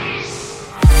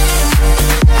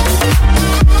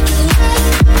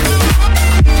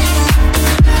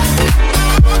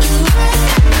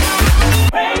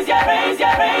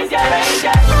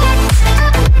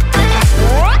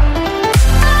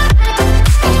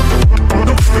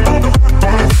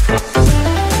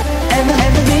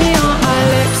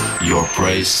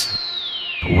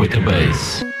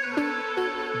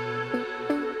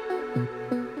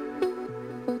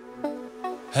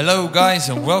Hello guys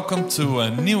and welcome to a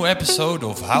new episode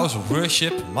of House of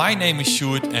Worship. My name is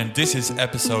Sjoerd and this is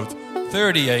episode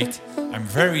 38. I'm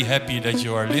very happy that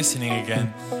you are listening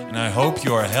again and I hope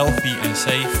you are healthy and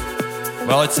safe.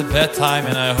 Well, it's a bad time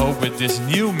and I hope with this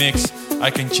new mix I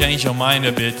can change your mind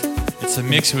a bit. It's a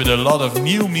mix with a lot of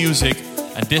new music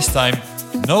and this time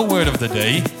no word of the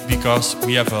day because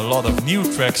we have a lot of new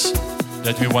tracks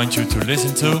that we want you to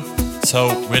listen to.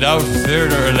 So without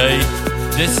further delay,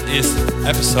 this is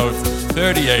episode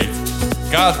 38.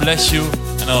 God bless you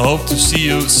and I hope to see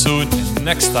you soon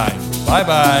next time. Bye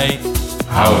bye.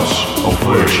 House of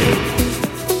Worship.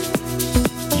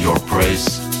 Your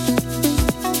praise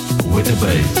with a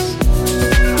bass.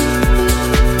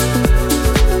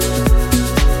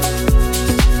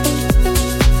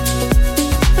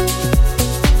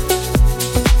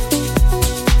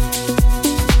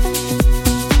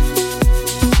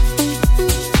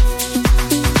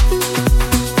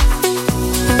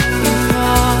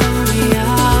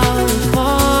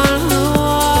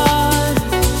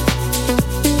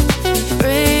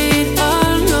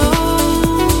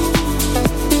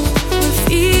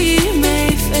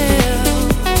 May fail.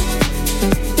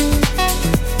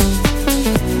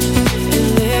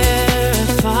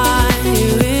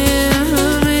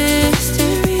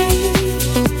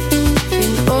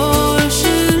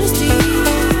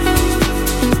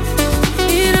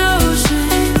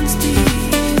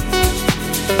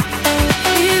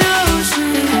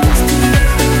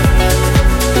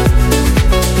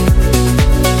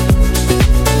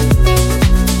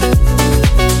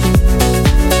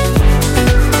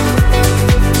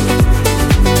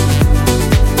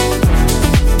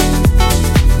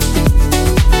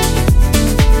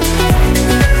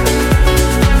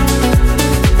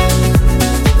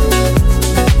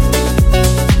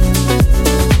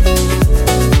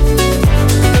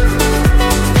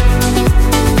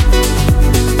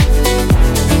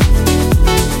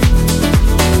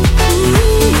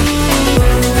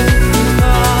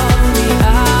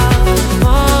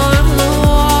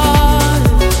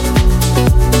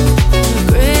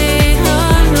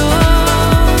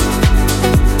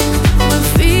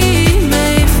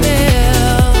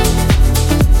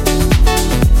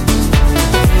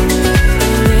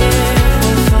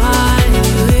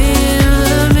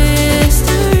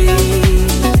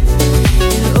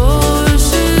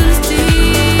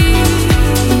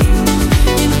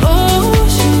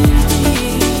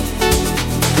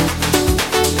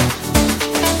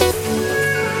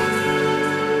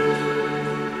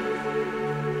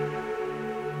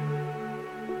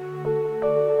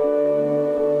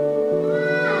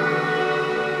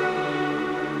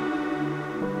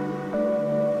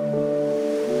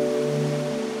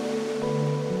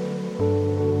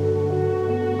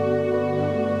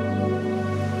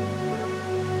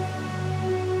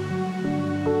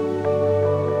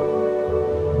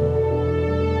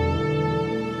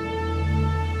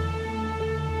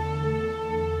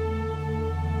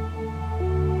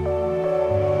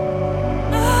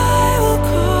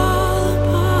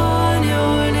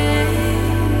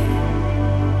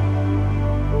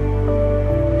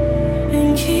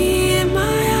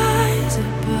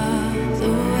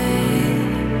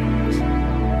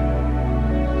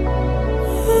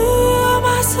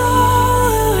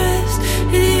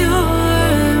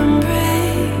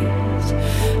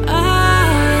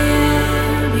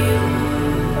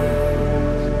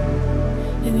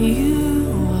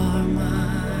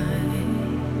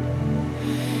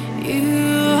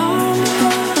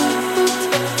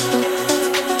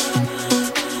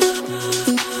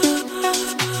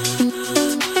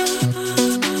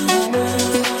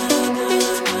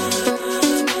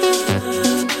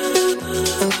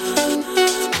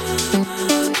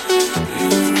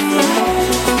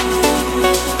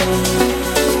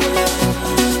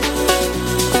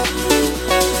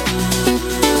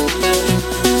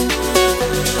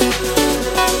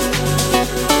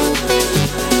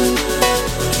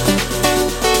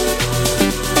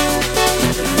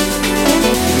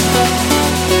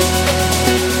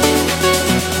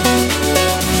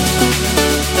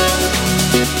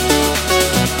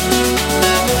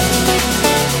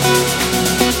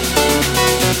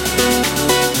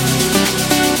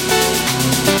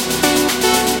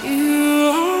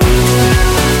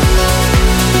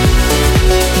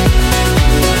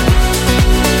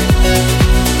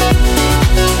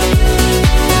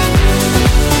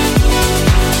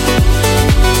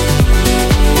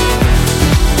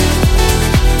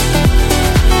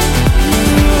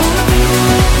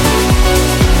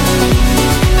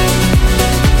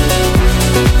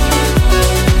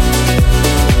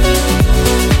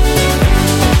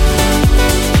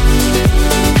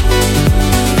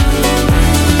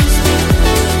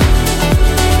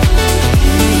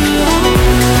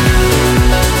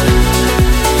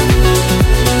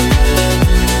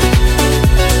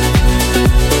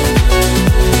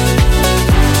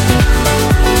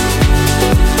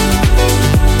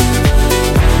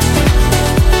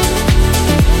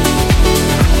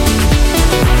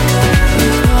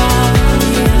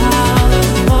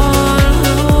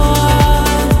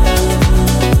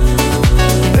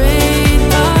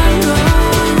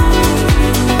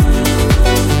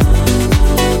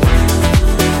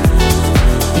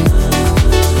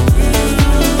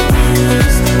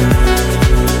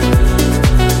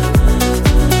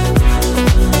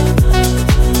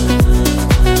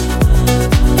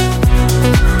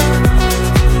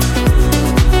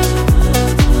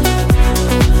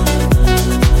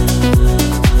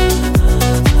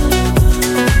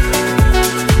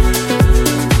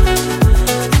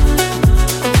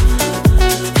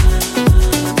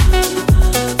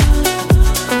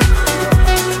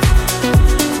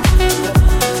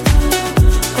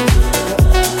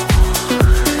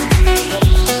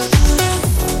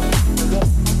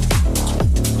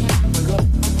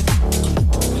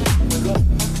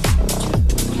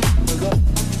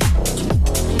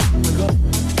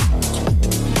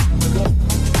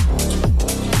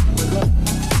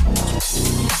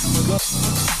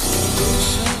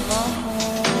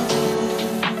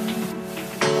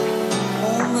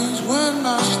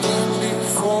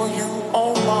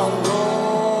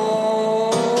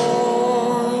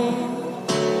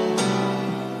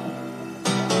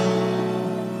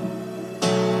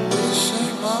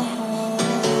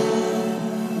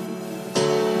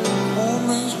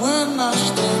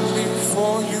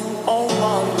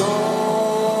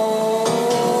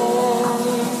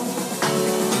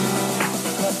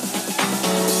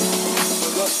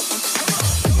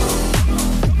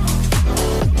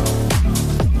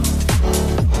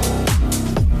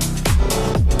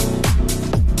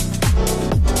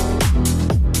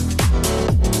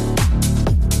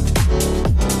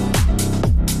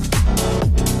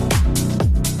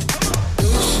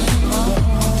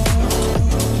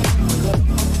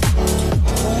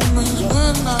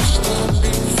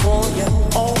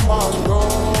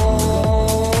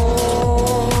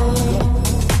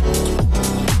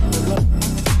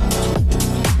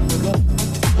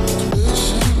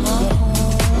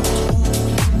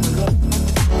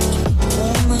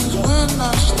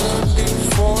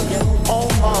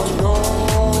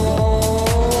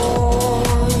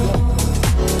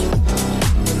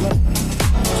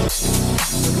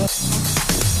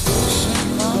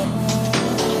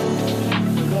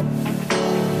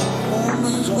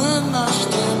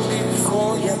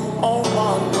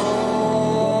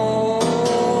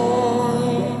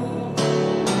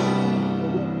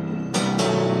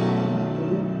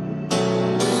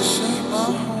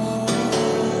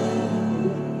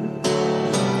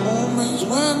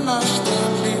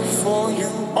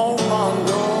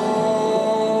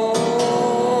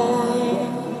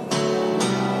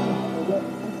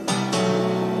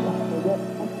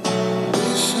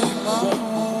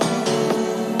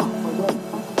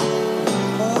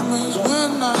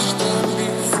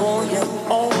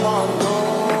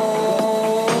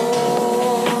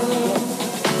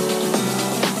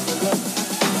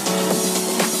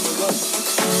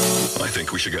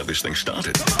 This thing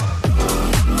started.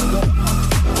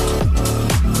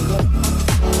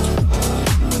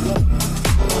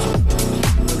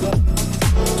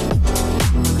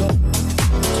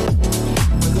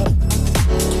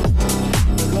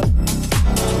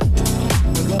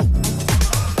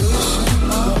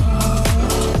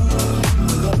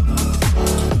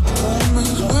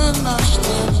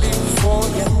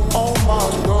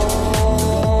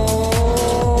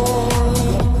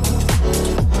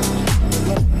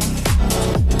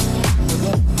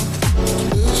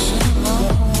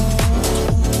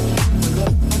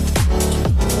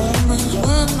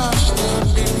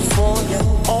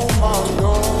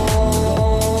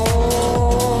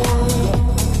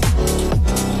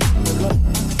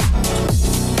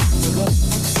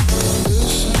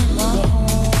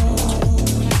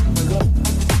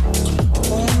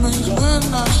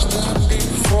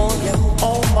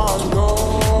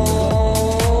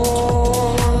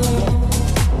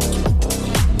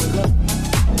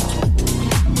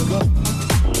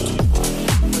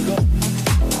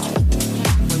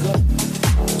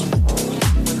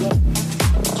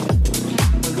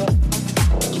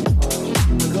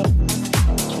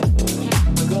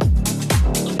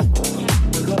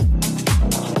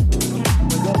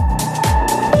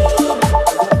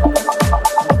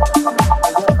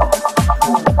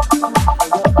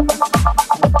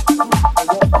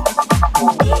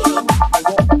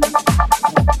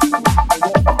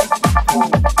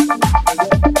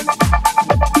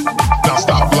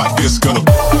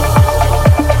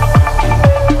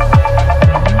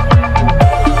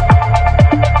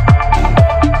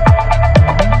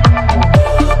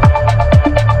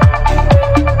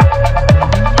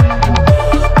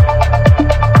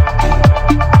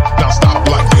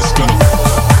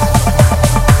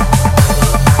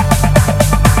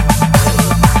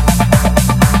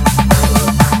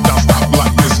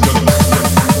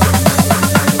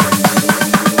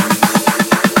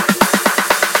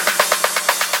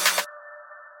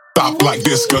 Like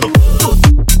this, gonna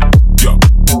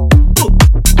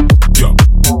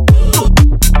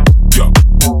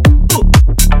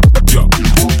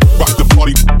rock the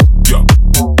party,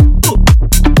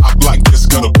 I like this,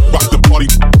 gonna rock the party,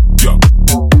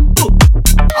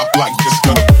 I like this,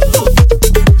 gonna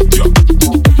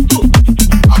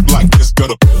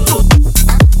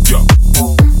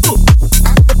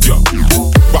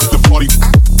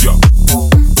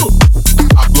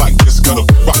I like this, gonna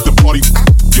rock the party,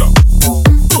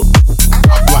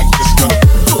 I like this, gonna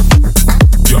rock the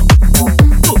party.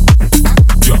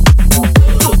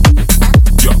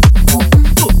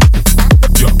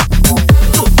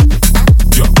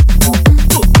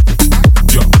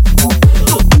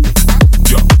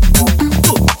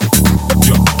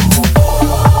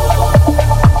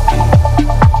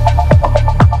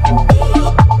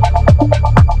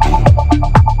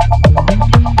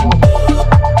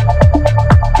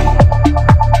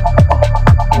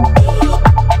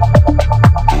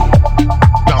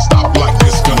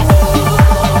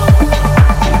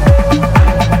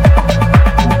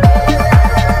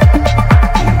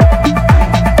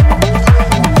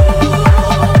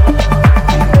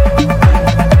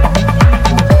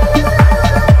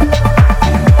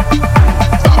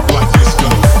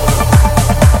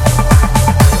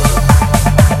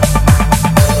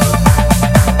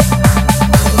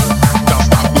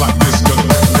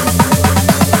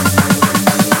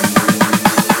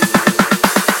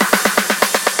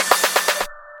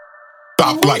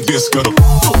 Like this, gonna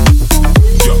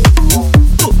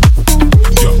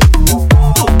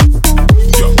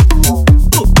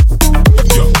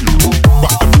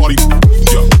rock the party,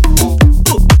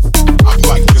 I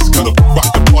like this, gonna rock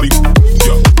the party,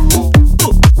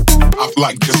 I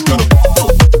like this, gonna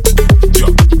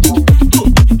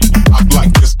I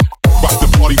like this, rock the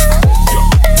party,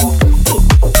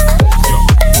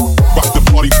 rock the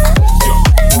party,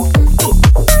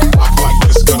 I like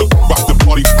this, gonna rock the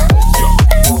party.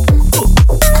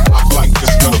 I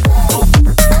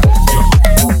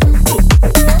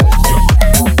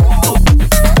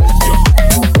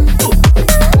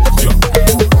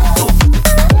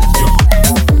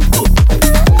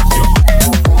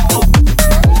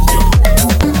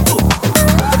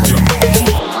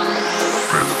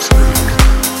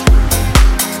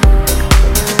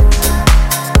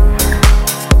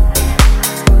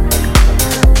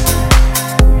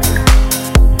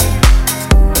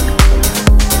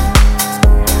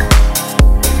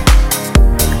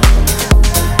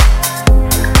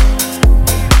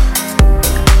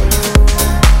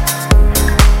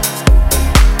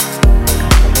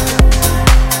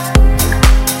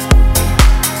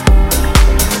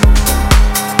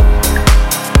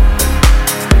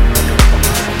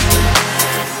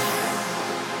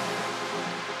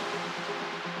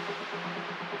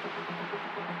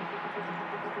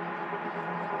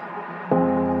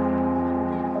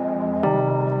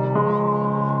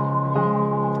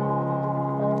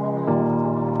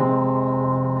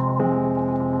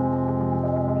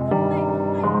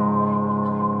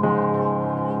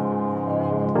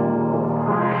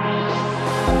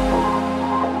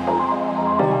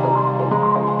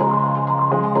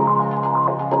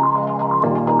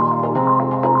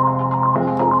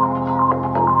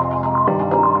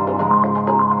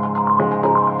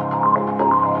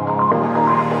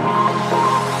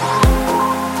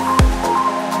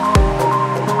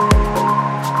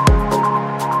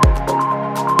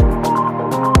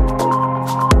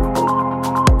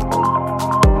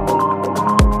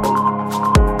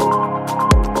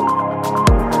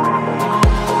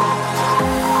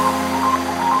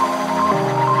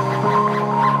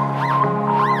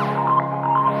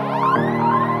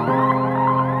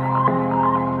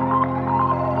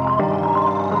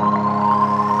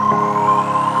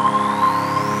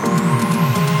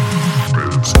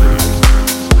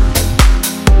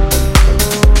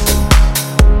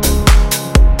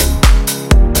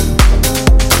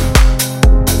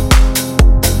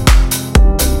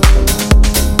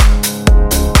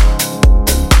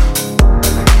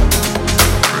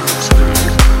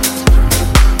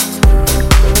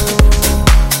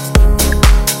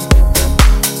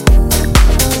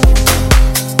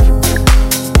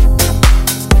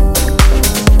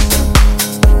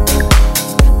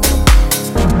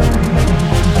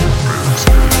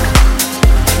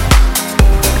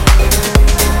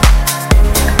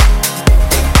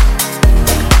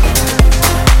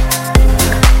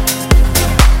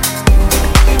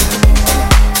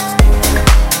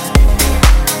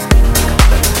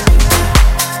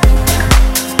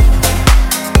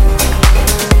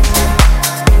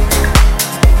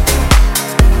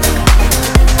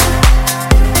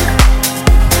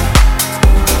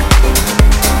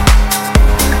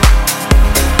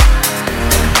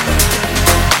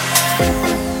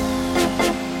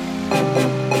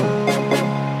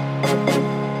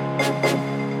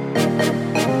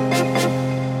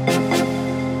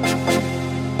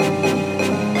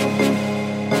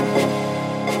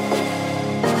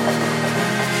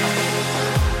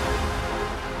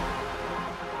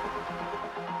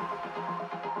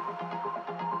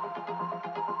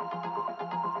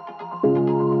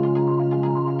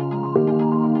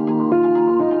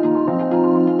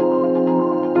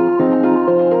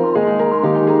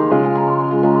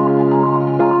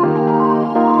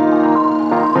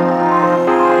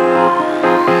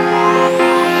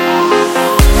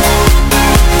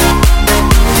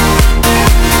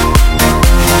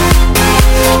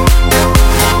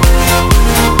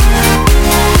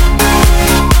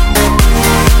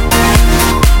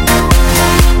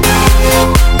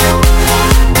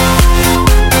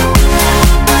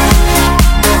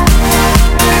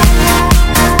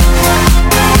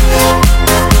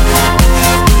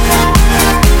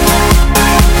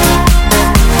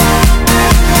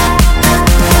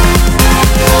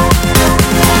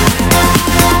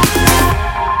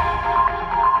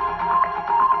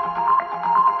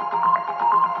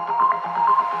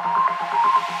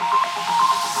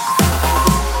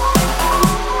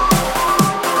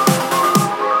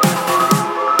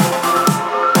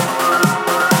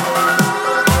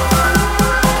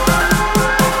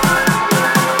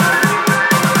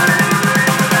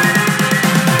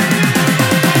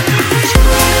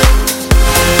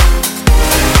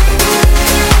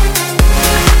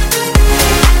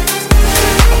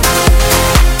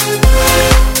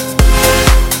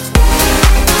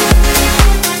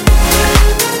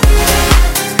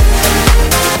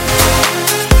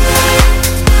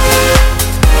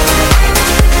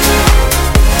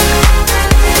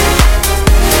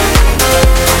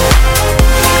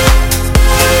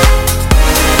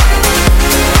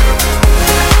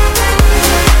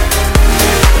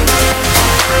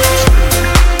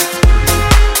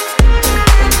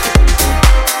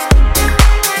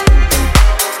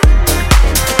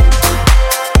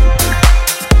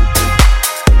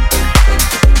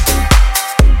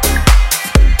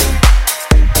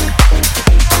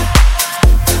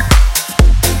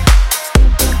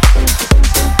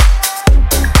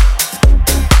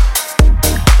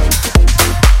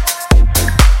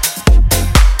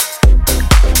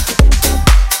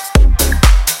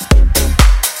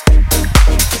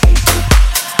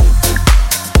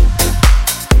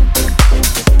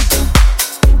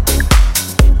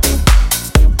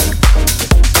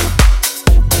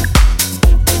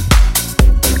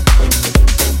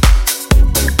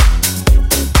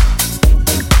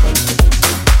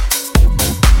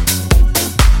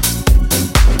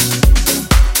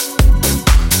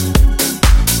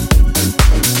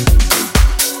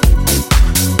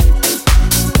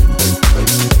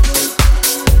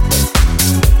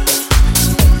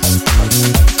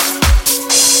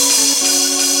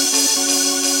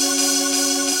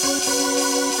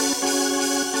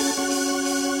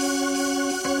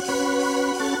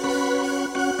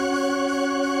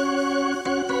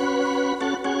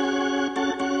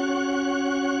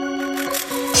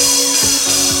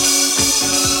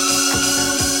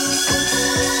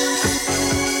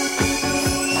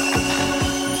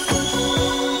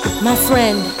My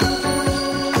friend,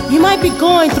 you might be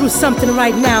going through something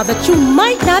right now that you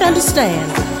might not understand.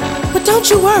 But don't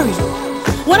you worry.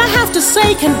 What I have to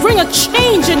say can bring a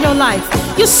change in your life.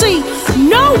 You see,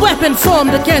 no weapon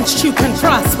formed against you can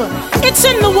prosper. It's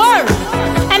in the Word.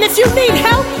 And if you need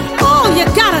help, all you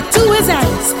gotta do is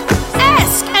ask.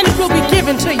 Ask and it will be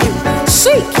given to you.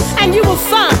 Seek and you will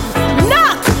find.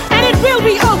 Knock and it will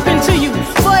be open to you.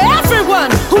 For everyone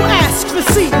who asks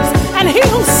receives, and he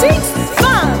who seeks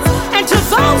finds. And to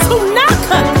those who knock,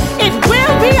 it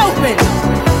will be open.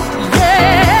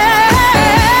 Here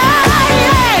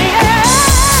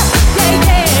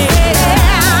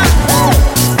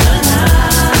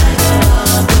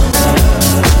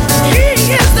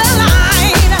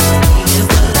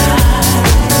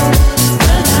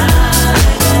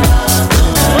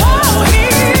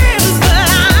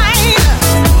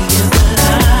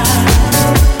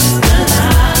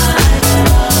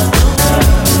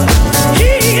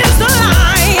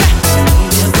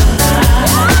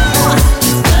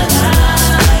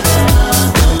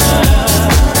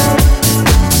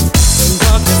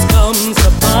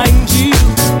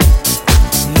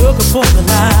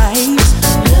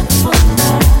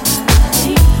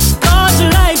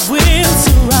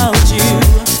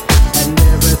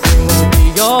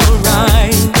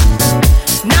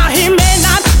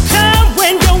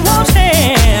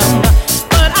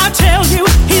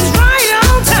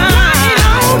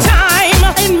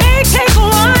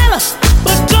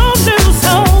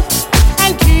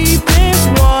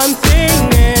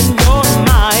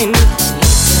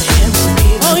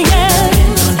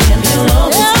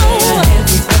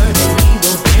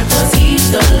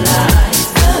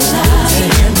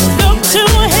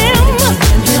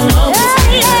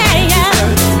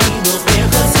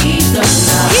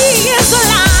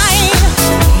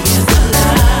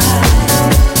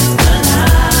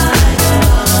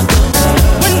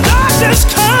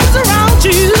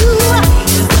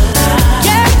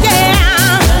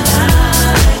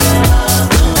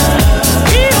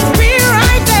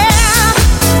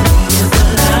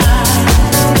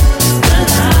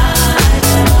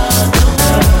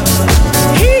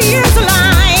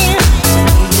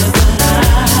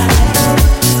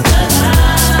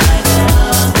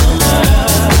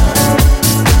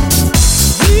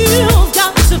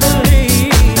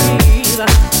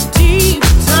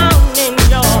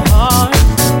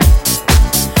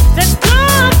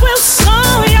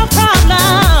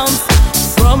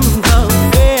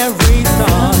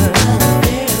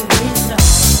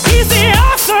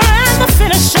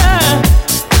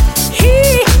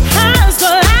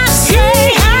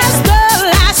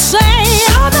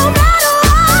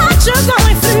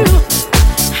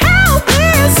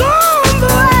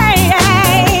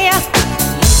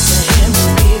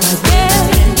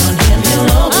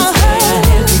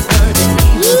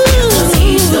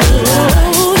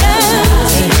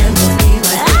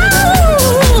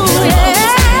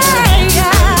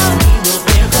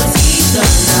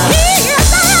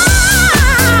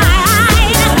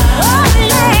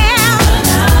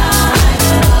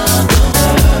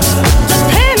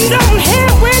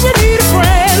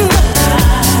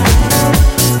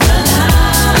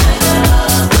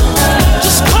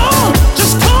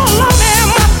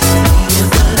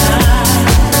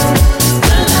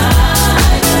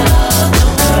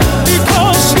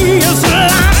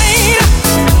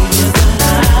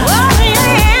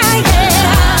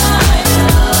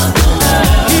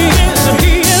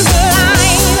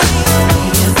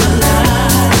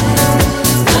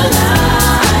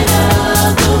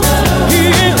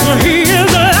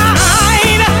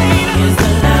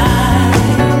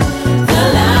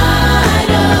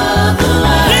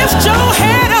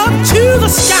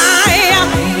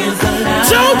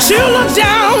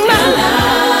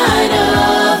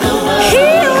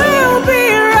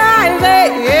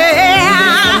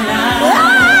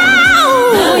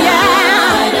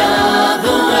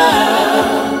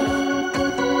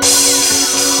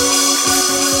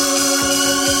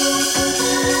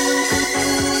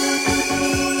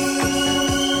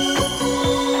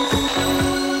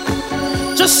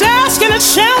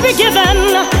be given.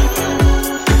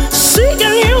 Seek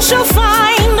and you shall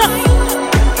find.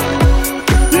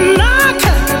 Knock,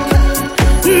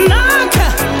 knock,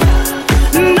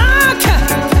 knock.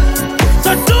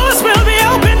 The doors will be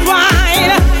opened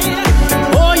wide.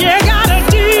 All you gotta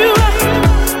do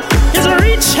is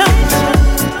reach out,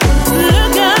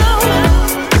 look out,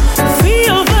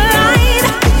 feel the light,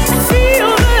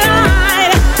 feel the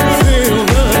light, feel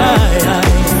the light.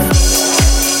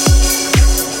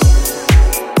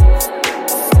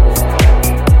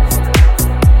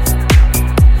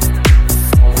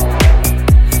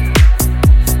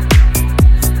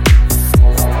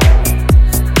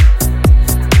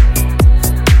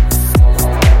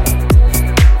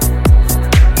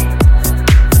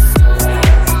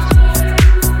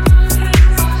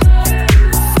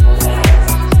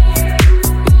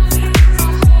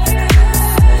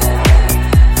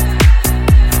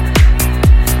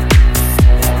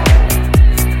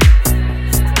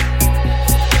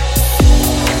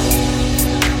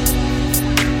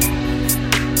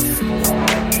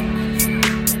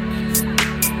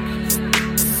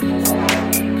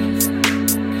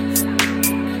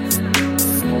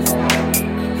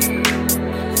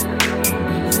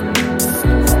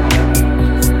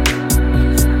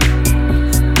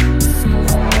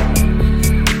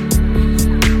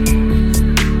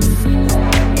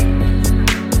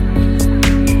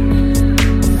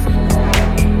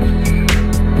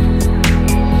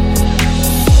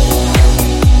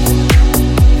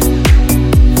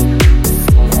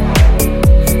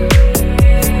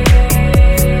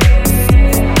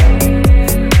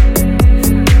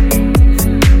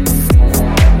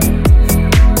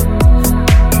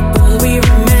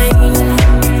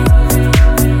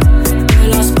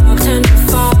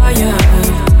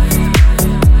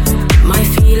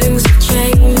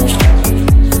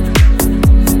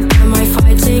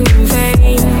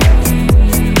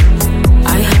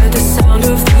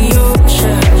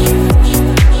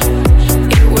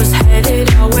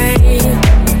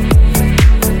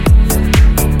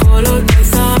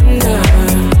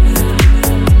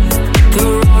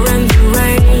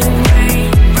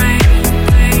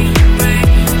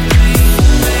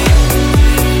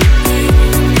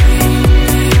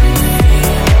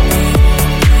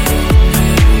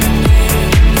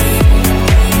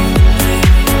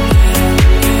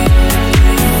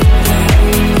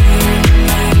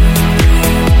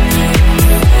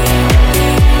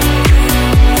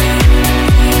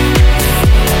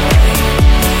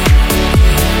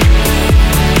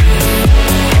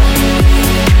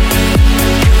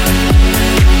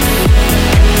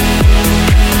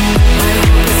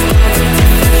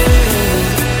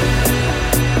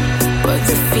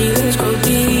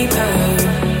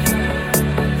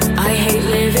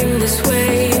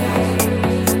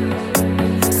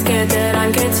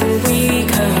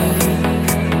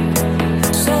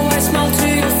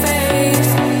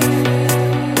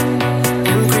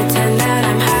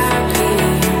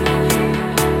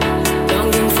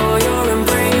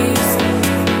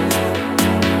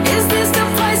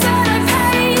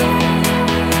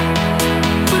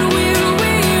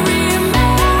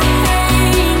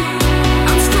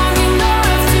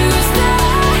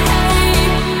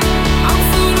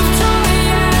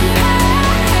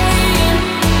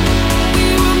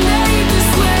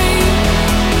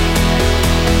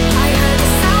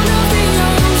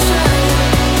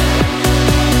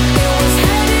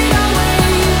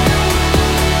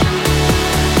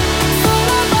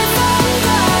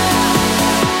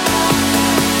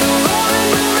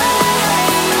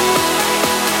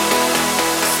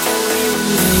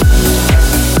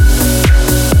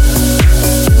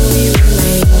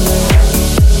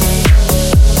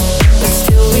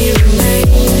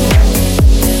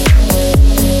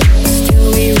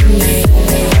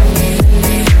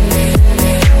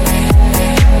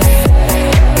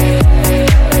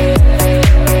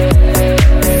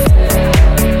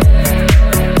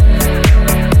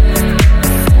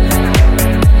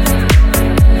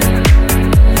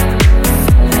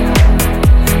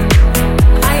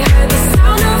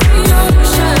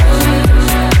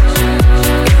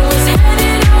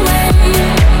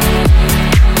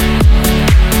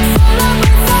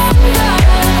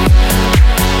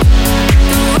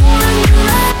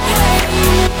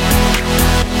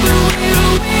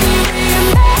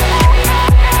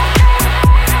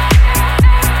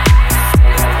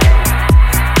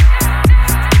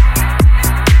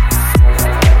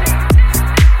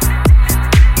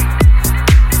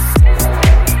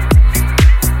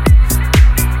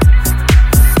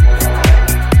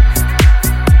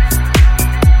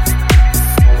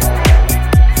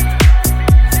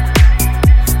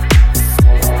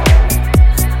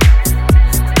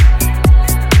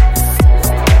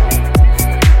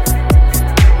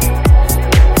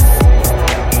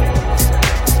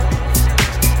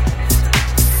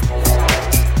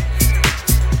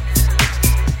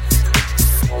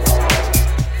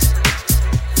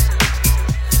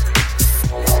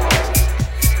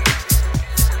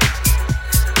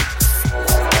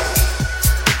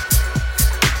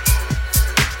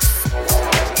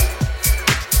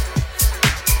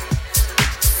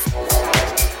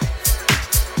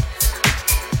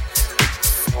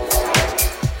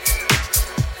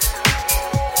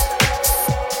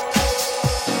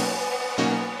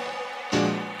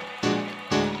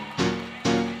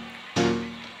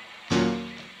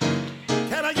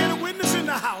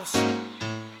 house.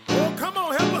 Oh, come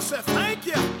on, help us say thank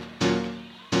you.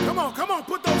 Come on,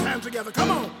 put those hands together.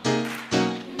 Come on.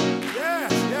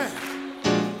 Yes, yes.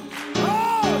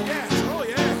 Oh, yes, oh,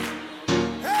 yeah.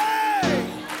 Hey!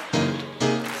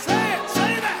 Say it,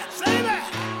 say that, say that.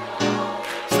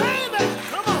 Say that,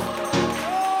 come on.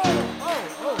 Oh.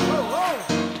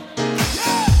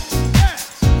 Yes, yes.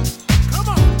 Come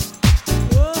on.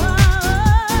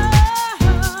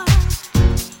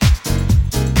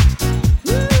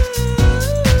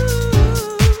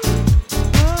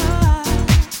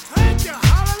 Thank you,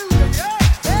 hallelujah,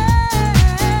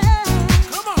 yeah.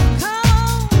 Come on.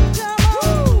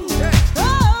 Woo, yeah.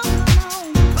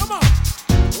 Come on.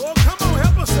 Oh, come on,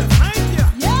 help us say thank you.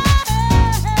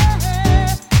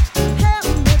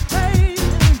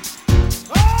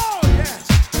 Oh, yes.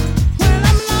 When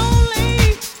I'm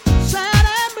lonely, sad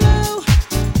and blue,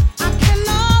 I can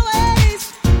always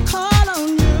call on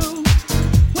you.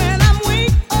 When I'm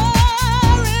weak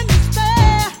or in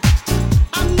despair,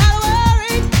 I'm not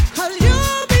worried 'cause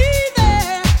you'll be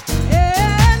there.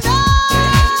 And I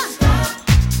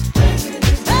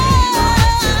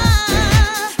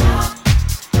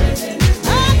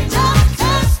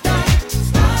just can't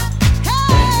stop.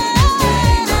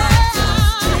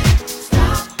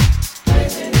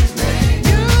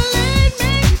 You lead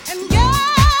me and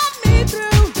guide me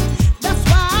through. That's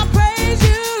why I praise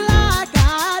you like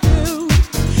I do.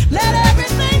 Let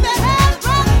everything that has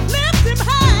breath lift him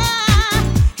high.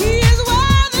 He is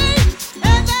worthy,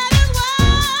 and that is why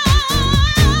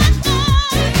I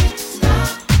can't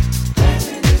stop.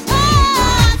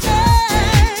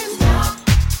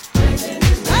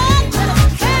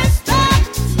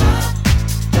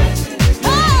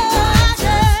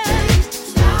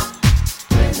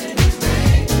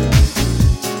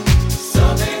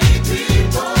 So many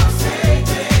people say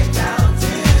they doubt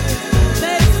you.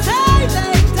 They say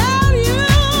they doubt you,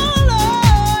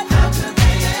 Lord. How could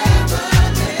they ever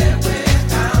live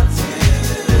without you?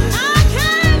 I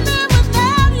can't live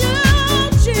without you,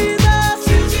 Jesus.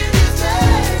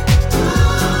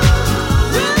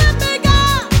 Will it be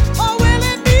God or will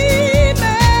it be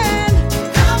man?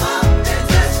 Come on and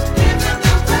just give him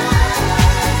the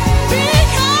praise.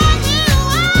 Because you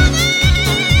are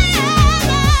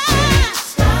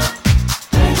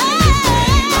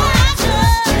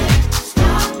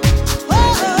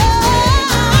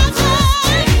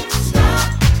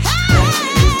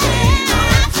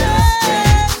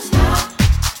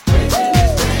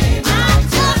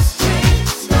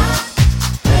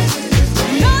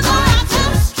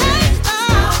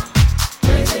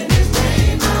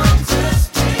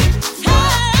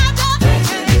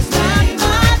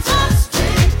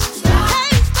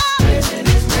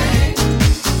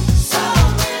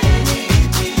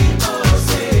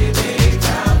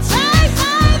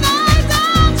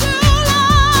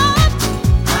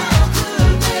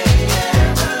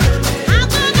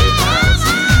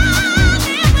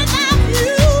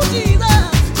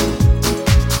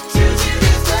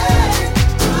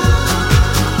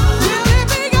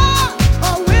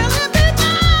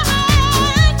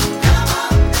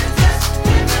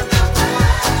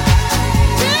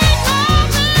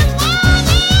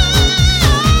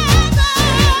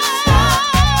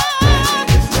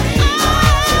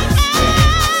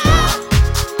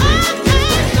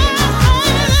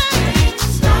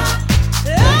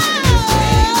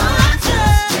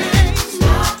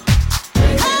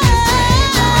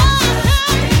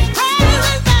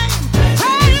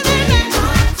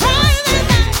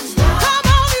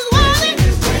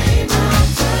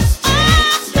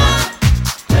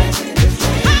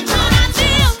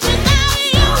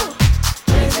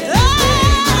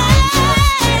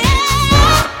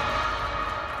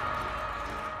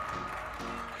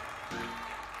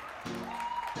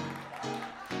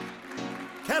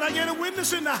Can I get a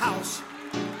witness in the house?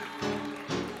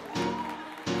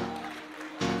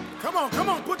 Come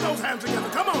on, put those hands together.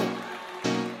 Come on.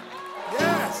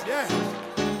 Yes, yes.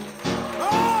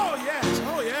 Oh, yes,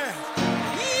 oh, yes.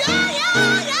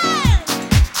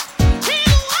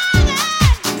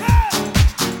 Yeah.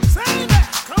 Say that.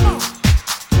 Come on.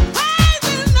 Praise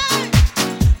his name.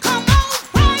 Come on,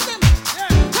 praise him.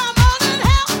 Yeah. Come on and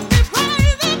help me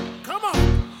praise him. Come on.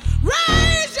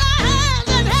 Raise your hands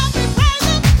and help me praise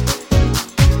him.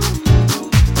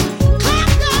 Clap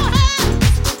your hands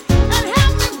and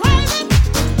help me praise him.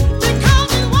 Because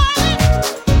he's worthy.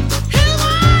 He's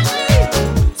worthy.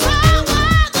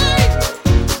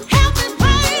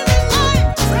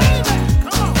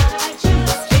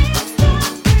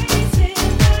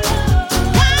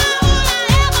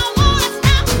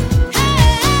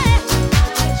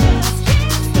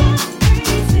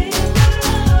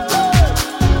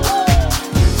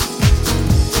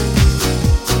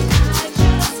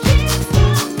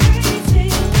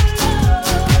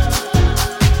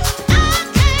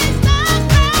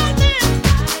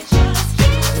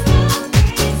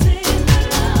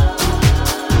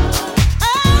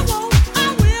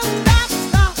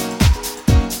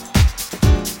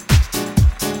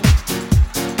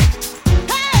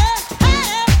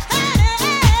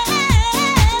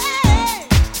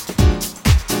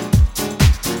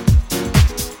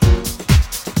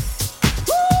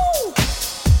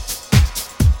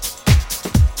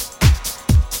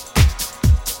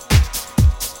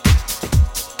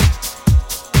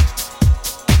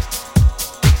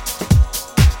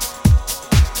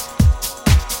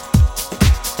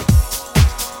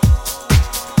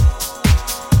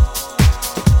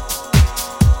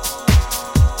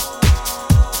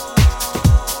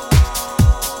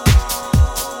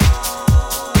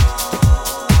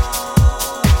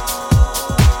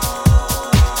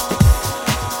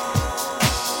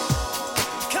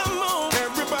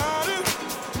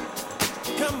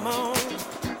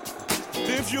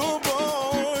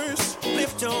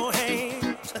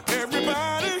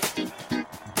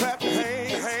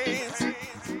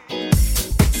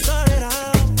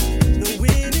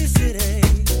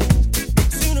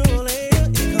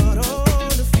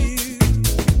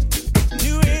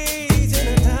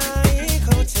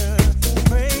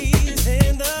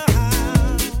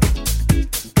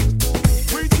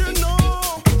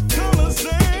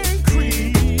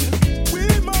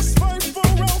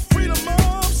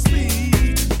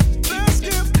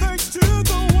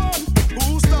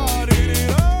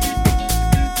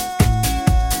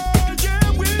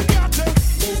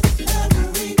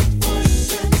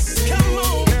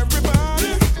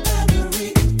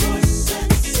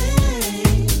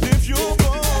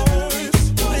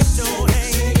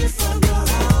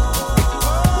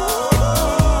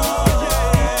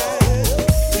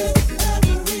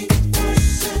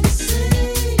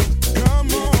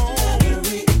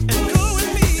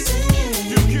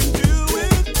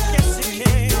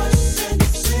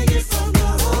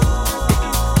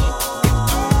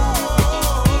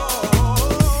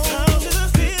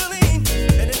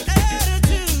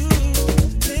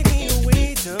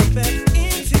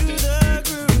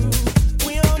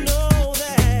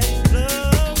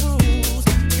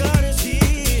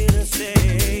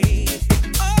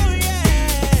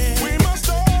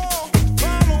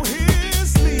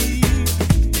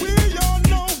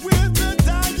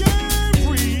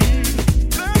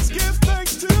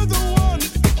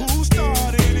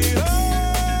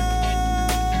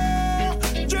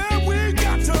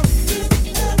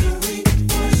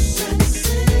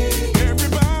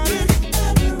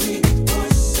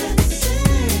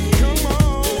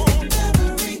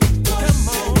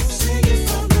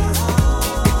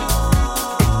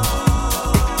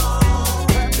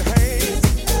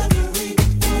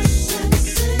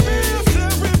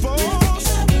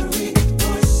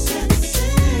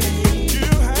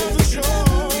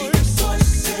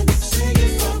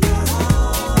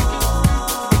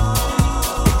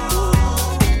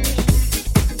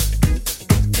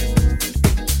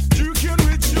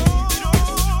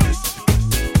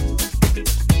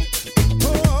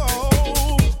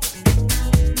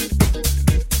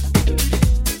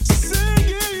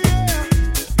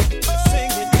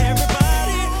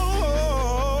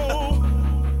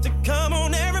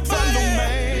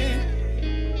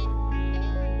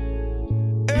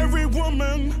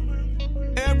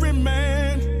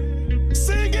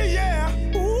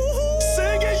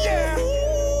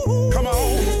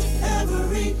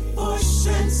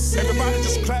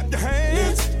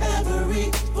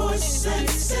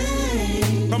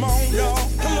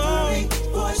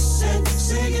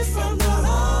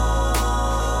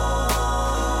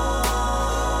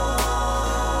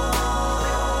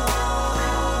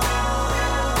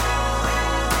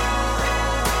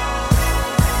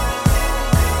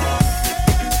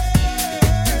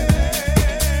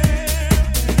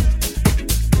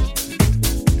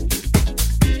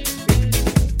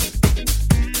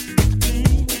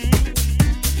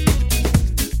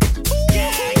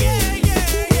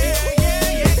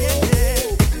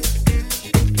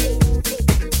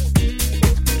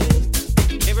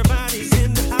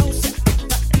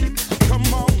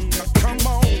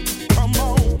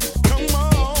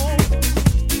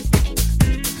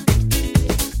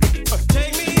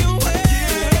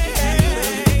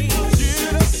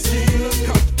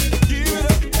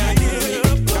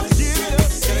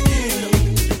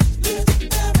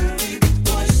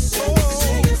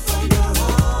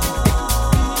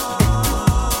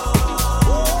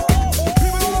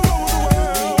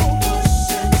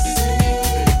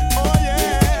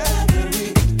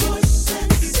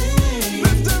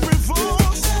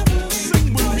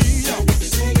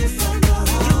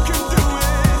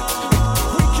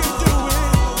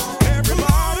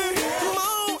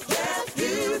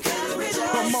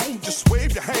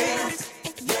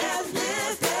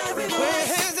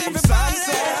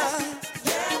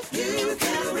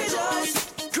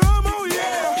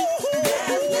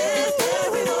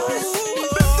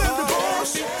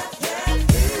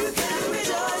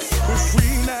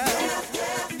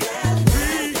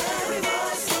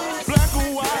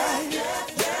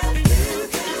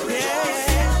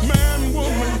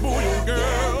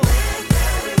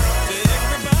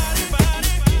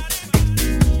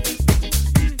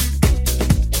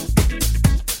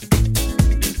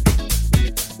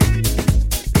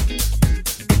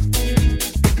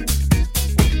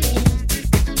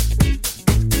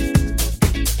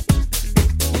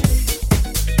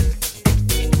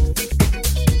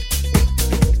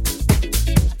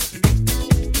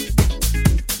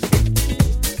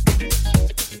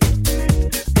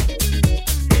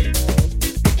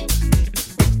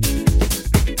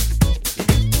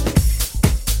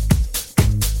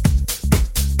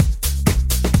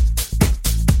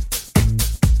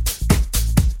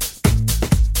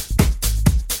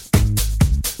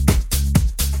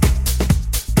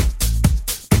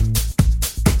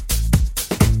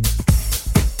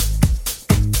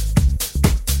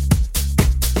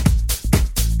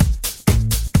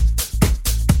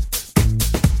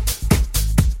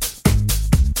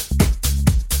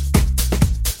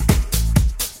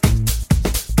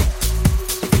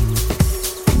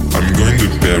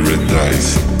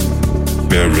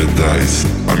 paradise.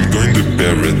 I'm going to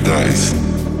paradise.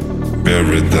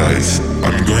 Paradise.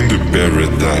 I'm going to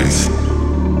paradise.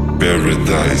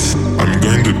 Paradise. I'm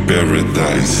going to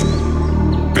paradise.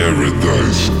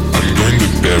 Paradise. I'm going to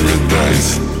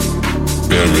paradise.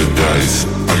 Paradise.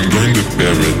 I'm going to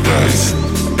paradise.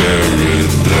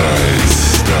 Paradise.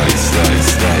 Dice,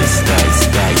 dice, dice,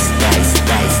 dice, dice,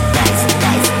 dice, dice,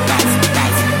 dice, dice,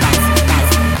 dice, dice, dice,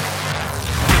 dice.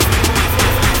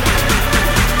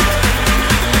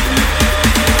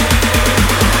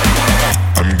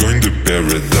 I'm going to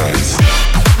paradise.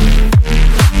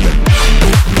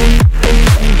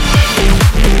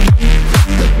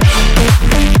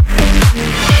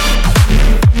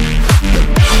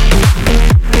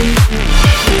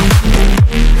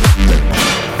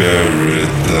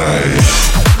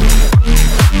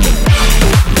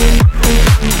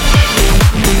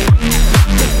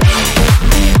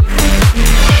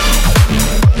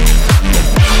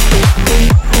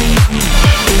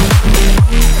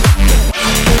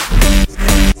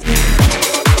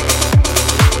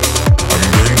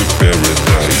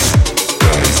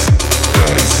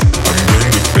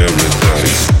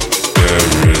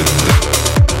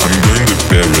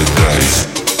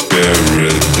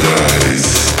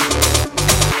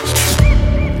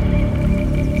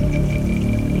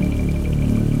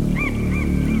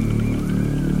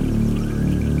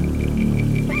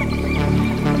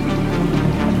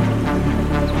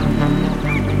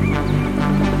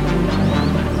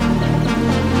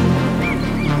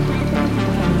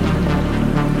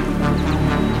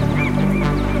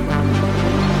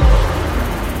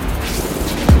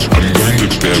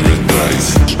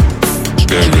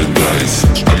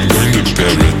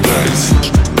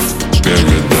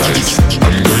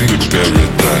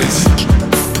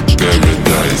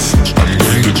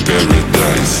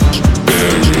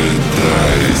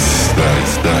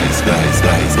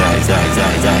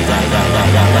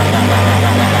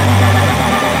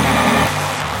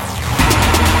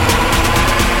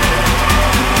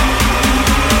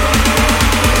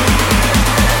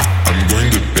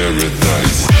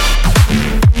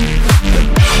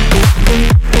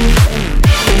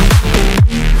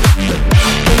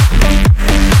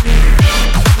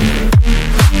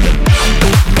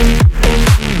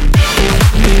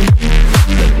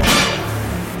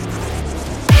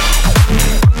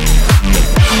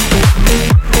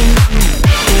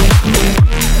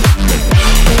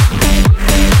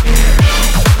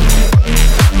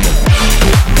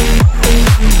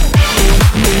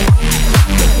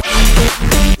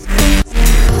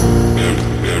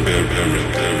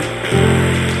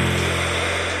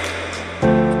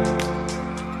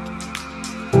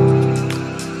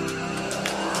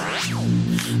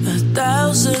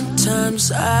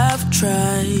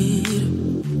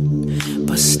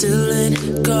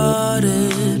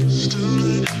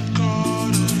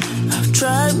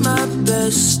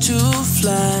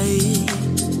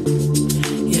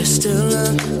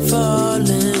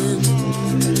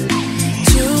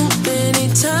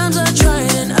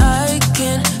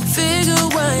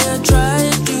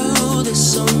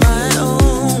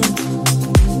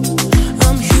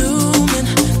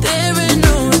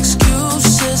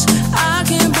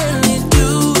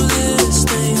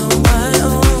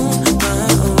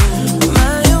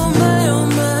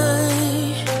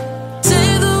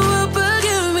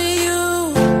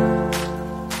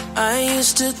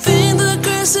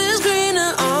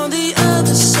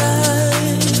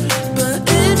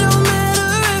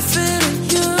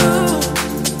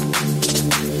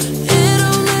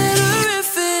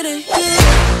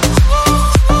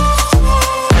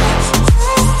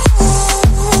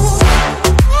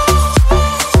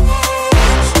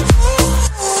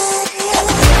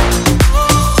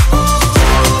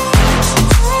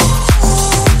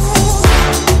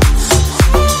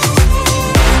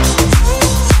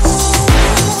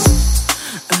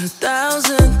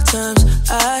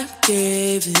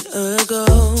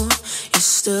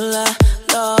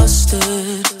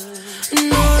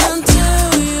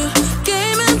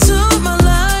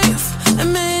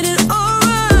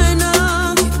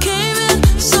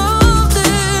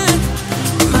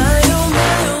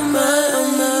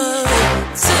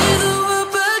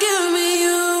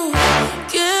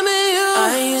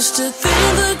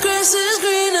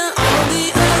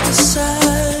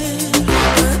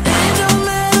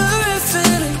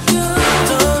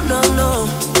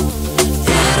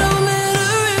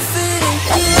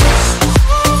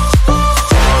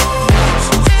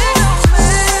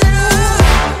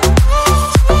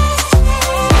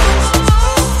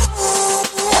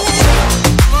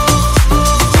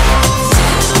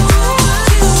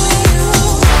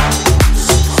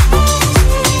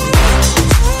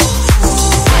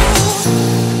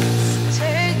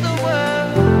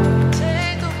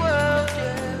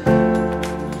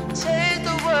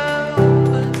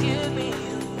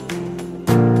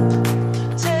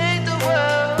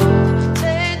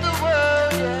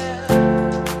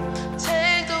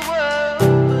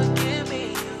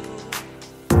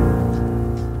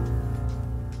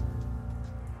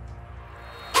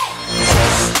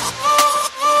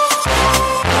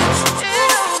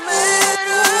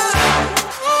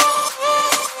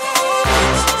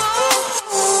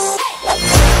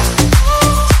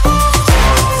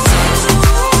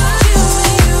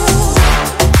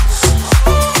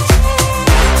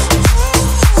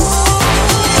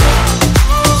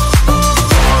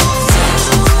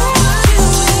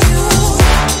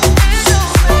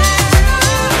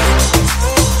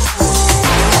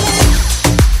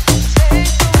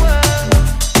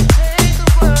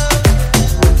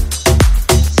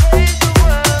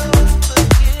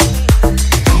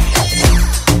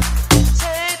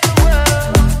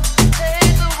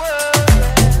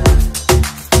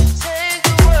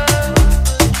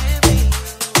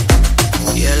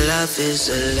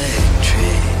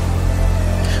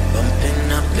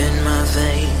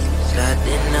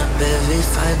 every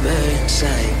fiber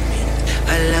inside me.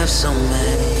 I love so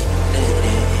many,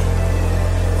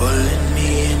 pulling me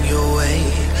in your way,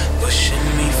 pushing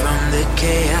me from the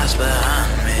chaos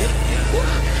behind me.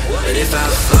 But if I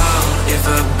fall, if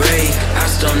I break, I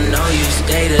still know you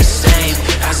stay the same.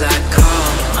 As I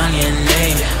call on your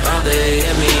name, Father,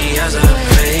 hear me as I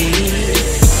pray.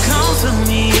 Come fill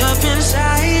me up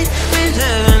inside with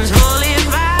heaven's holy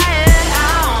fire. I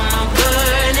wanna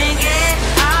burn again,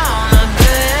 I wanna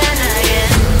burn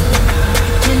again.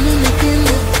 Again and again,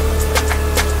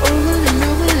 over and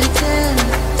over again,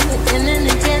 again and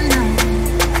again now.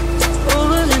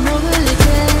 Over and over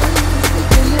again,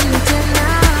 again and again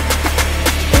now.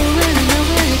 Over and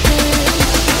over again,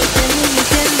 again and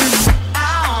again now. I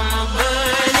wanna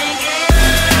burn again.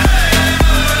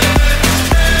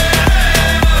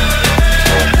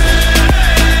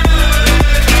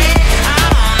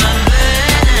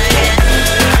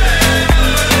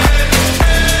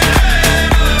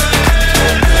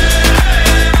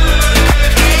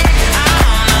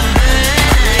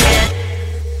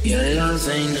 Your love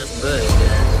ain't a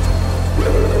burden,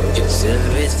 it's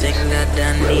everything that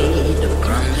I need. The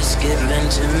promise given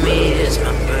to me is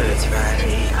my birthright.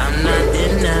 I'm not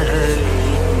in a hurry,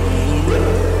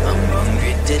 I'm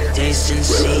hungry to taste and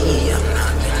see. I'm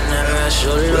not gonna rush,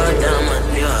 oh Lord, I'm on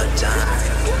your time.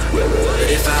 But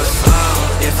if I fall,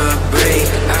 if I break,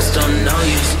 I still know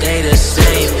you stay the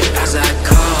same. As I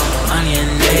call on your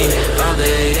name, Father,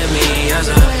 hear me as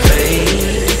I pray.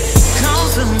 Come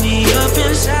fill me up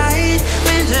inside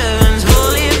with heaven's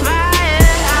holy fire.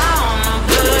 I wanna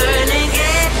burn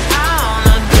again, I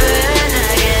wanna burn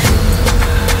again.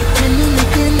 Again and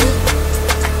again,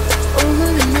 over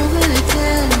and over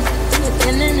again,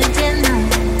 again and again now.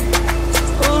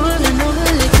 Over and over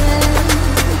again,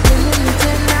 again and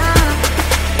again now.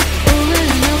 Over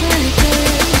and over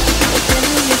again, again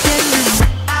and again now.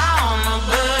 I wanna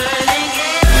burn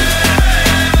again.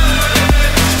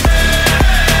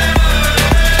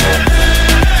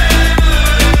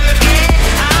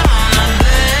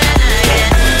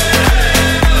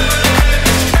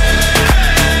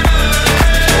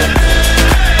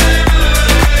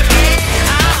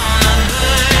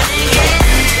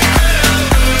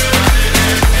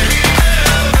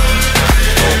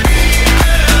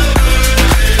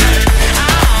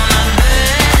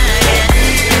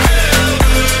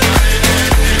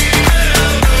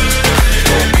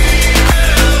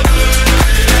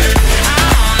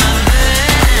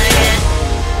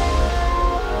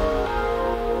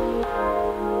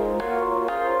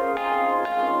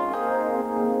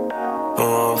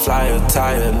 Fly a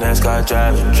tire, NASCAR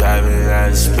driving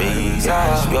at speed.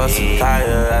 Your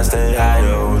supplier, I stay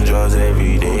higher on drugs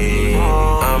every day.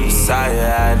 I'm a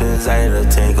sire, I desire to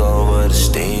take over the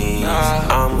stage.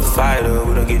 I'm a fighter,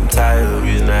 we don't get tired,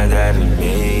 reason I got it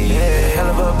made. Hell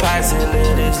of a posse,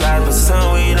 live this life, but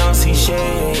some we don't see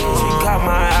shade. She caught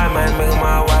my eye, might make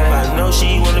my wife, I know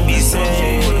she wanna be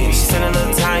saved. Spend a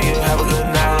little time, you have a good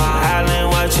night. Island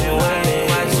watching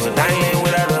waves, but I ain't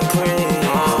without a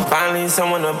praise. Finally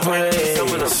someone to praise.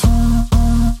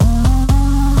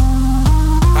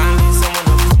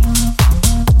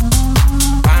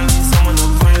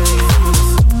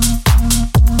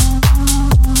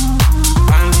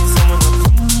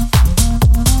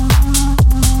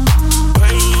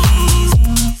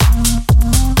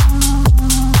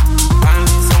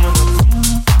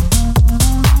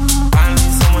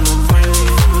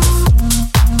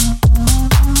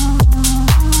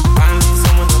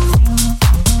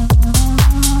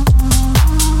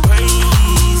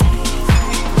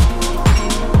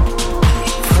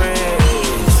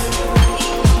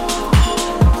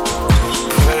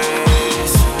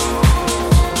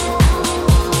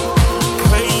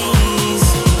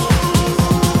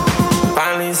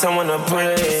 Someone to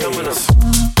praise.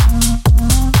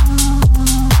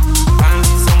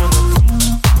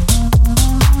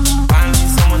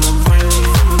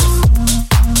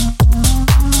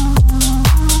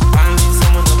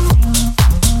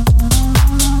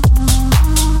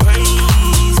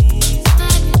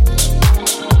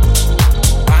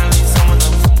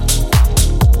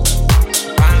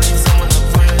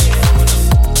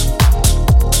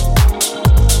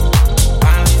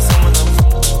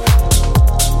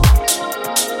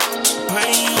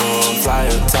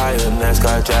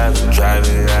 NASCAR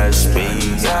driving at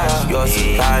speed. Your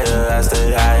supplier, I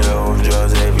stay higher on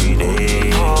drugs every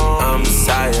day. I'm a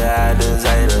sire, I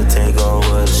desire to take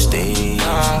over the stage.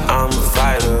 I'm a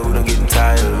fighter, we don't get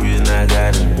tired, reason I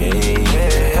got it made.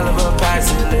 Hell of a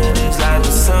posse, live this life,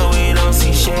 but some we don't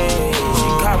see shade. She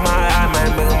caught my eye,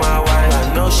 might make my wife,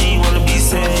 I know she wanna be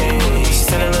saved.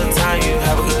 Spend a little time, you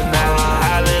have a good night.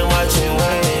 Island watching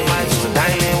waves.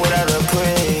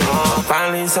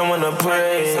 someone to praise.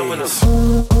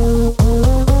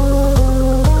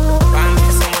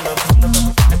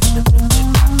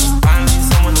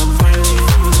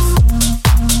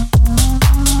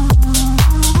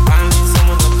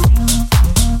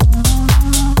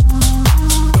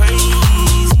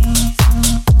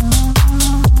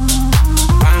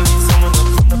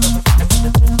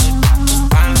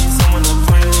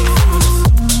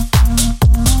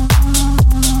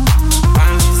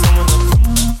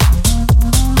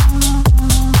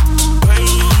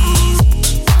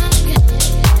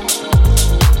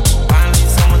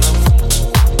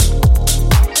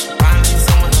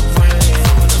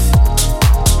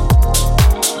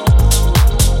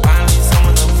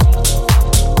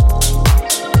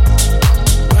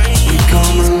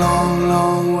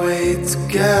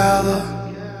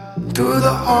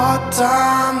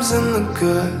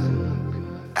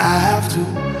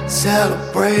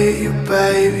 Celebrate you,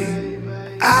 baby.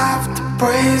 I have to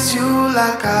praise you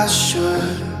like I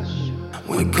should.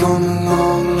 We've come a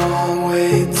long, long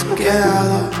way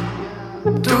together.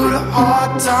 Through the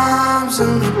hard times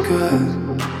and the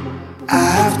good, I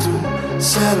have to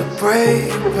celebrate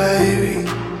you, baby.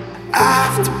 I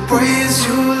have to praise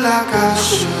you like I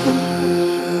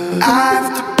should. I have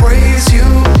to praise you.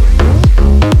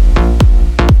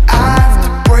 I have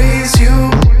to praise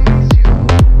you.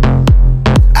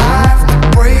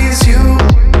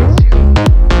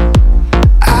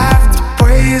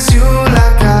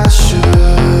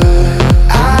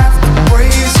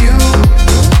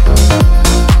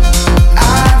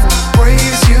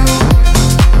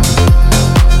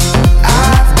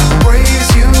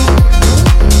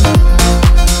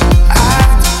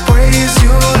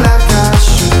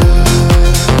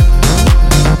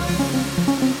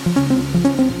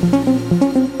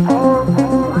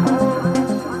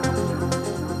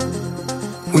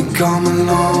 Come a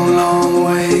long, long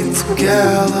way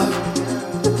together.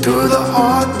 Through the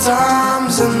hard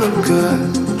times and the good,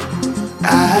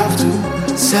 I have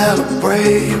to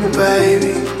celebrate you,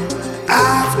 baby. I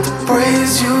have to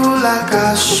praise you like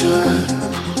I should.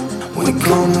 We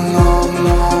come a long,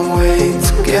 long way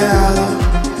together.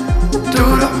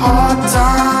 Through the hard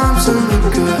times and the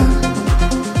good,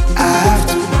 I have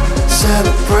to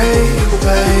celebrate you,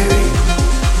 baby.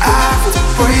 I have to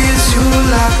praise you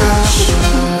like I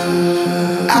should.